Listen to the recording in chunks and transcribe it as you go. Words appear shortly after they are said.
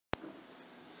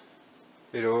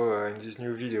Hello, in this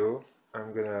new video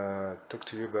I'm gonna talk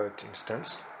to you about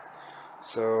instance.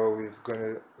 So we're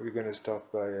gonna start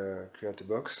by create a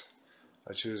box.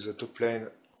 I choose the top plane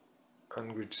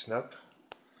and grid snap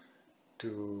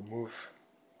to move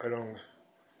along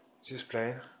this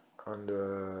plane, and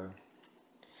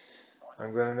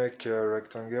I'm gonna make a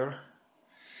rectangle,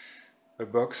 a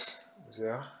box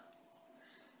there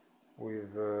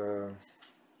with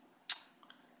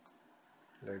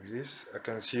like this. I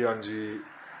can see on the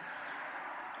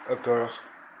upper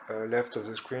left of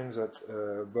the screen that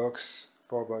box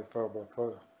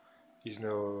 4x4x4 is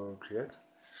now created.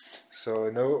 So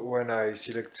now when I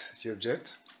select the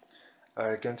object,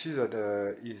 I can see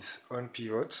that his own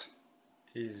pivot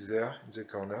is there in the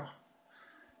corner.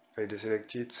 If I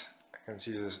deselect it, I can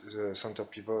see the center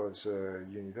pivot of the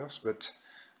universe, but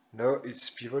now its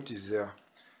pivot is there.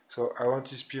 So I want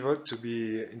this pivot to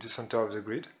be in the center of the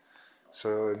grid.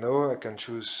 So now I can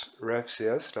choose ref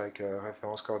CS, like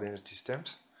reference coordinate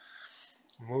systems,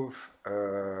 move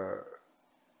the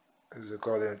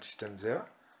coordinate system there,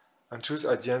 and choose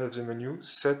at the end of the menu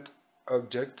set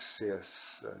object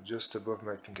CS, just above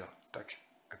my finger. Tack.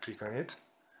 I click on it.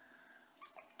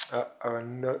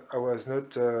 I was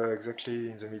not exactly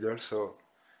in the middle, so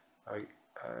I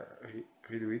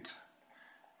redo it.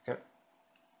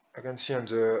 I can see on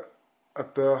the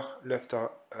upper left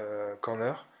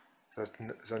corner that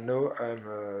now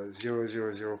I'm 0,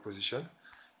 0, 0 position.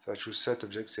 So I choose set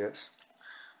object CS.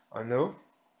 And now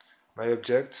my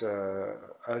object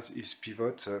has its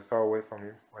pivot far away from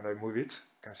him. When I move it,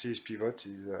 you can see his pivot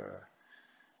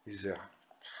is there.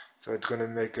 So it's gonna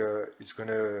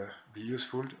be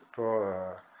useful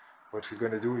for what we're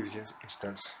gonna do with the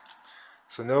instance.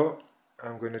 So now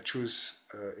I'm gonna choose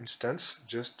instance,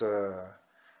 just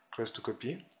close to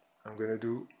copy. I'm gonna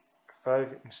do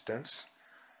 5 instance.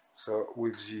 So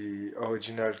with the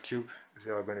original cube,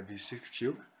 there are gonna be 6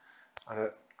 cubes, and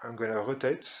I'm gonna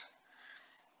rotate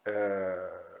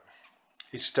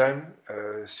each time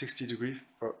 60 degrees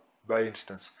by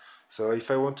instance. So if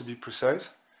I want to be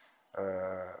precise,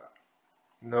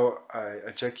 now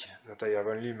I check that I have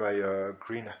only my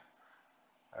green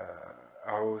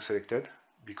arrow selected,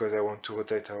 because I want to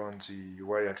rotate around the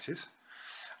y-axis.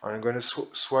 I'm going to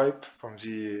swipe from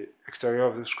the exterior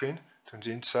of the screen to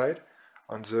the inside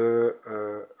on the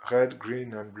red,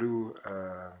 green and blue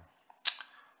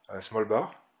small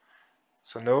bar.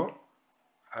 So now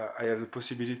I have the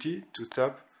possibility to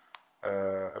tap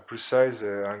a precise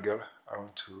angle I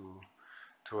want to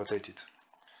rotate it.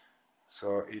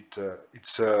 So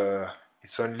it's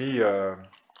only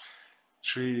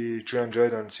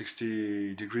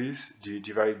 360 degrees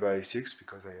divided by 6,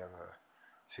 because I have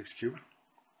 6 cubes.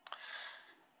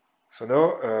 So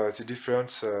now the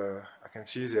difference, I can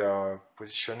see they are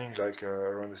positioning like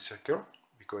around the circle,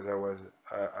 because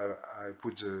I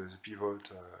put the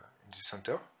pivot in the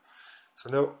center. So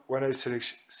now when I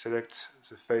select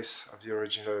the face of the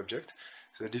original object,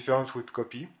 the difference with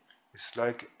copy is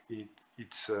like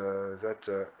it's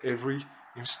that every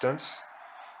instance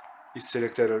is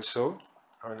selected also,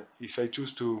 and if I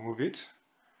choose to move it,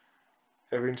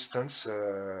 every instance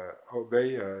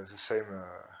obey the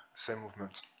same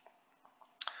movement.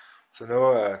 So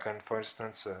now I can, for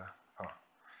instance,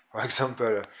 for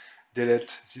example,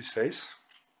 delete this face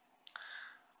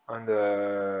and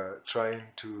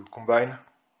trying to combine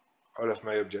all of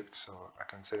my objects. So I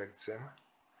can select them,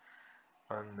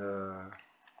 and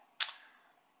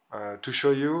to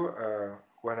show you,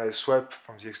 when I swipe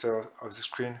from the exterior of the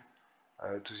screen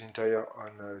to the interior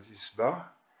on this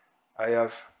bar, I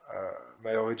have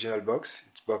my original box.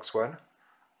 It's box 1,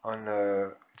 and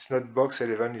it's not box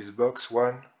 11, it's box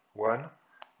 1, 1,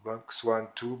 box 1,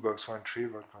 2, box 1, 3,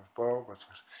 box 1, 4, box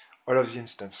 1, all of the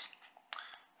instance.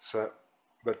 So,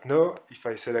 but now, if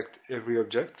I select every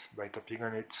object by tapping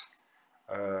on it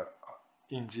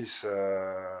in this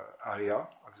area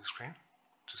of the screen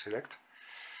to select,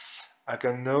 I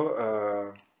can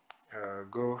now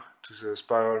go to the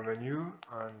spiral menu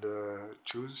and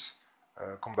choose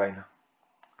combine.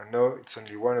 And now it's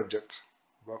only one object,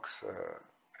 box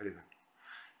 11.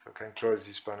 So I can close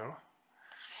this panel.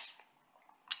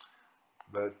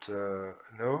 But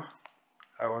now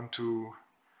I want to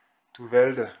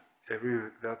weld every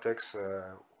vertex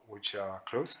which are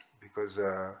close, because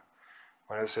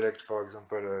when I select, for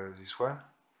example, this one,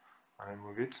 and I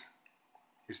move it,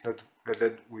 it's not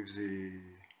welded with the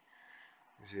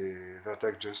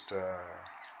vertex just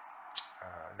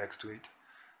next to it.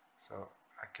 So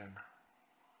I can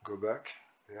go back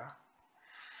there,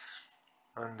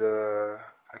 and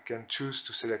I can choose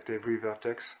to select every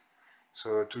vertex.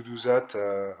 So to do that,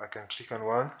 I can click on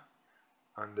one,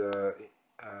 and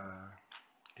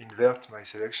invert my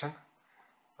selection,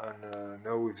 and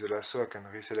now with the lasso I can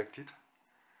reselect it.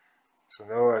 So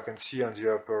now I can see on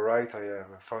the upper right I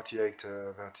have 48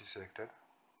 vertices selected.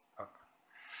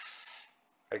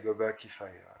 I go back if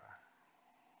I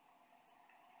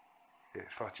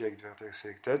 48 vertex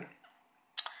selected.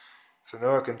 So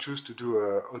now I can choose to do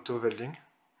auto welding.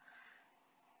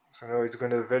 So now it's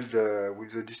going to weld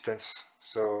with the distance.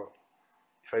 So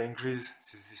if I increase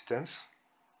this distance,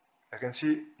 I can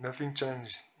see nothing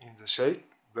changed in the shape,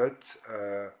 but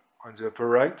on the upper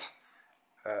right,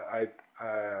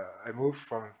 I move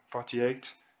from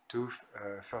 48 to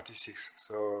 36.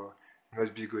 So it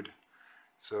must be good.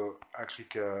 So I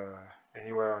click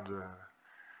anywhere on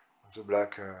the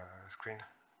black screen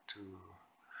to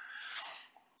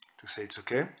say it's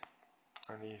okay.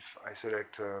 And if I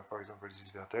select, for example,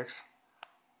 this vertex,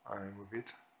 I move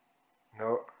it,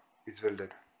 now it's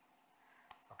welded.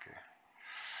 Okay.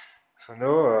 So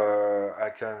now I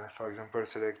can, for example,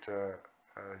 select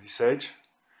this edge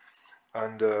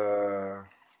and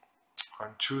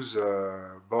choose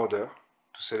border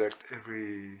to select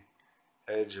every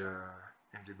edge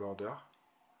in the border,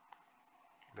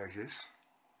 like this.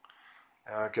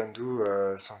 And I can do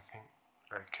something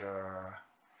like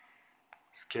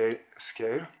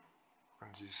scale on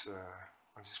this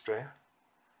plane.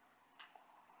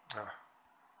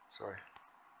 Sorry.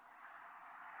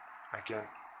 I can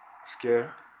scale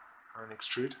and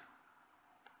extrude.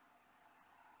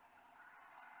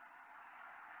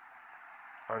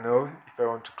 And now, if I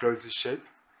want to close this shape,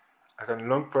 I can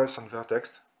long press on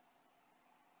vertex.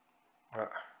 I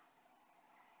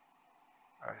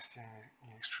still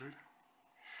in extrude.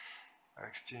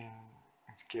 I still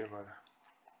in scale mode.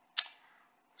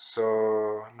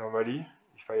 So normally,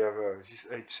 if I have this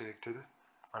edge selected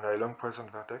and I long press on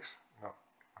vertex, no, it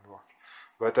won't work.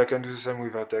 But I can do the same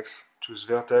with vertex. Choose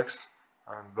vertex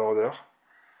and border.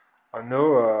 And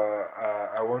now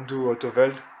I won't do auto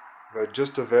weld, but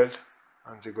just a weld,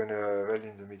 and they're gonna weld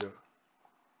in the middle.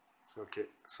 So okay.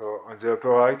 So on the upper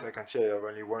right, I can see I have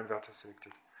only one vertex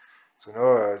selected. So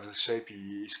now the shape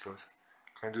is closed.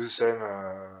 I can do the same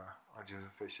on the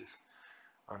other faces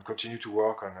and continue to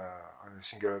work on a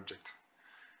single object.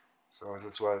 So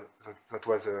that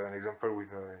was an example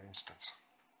with instance.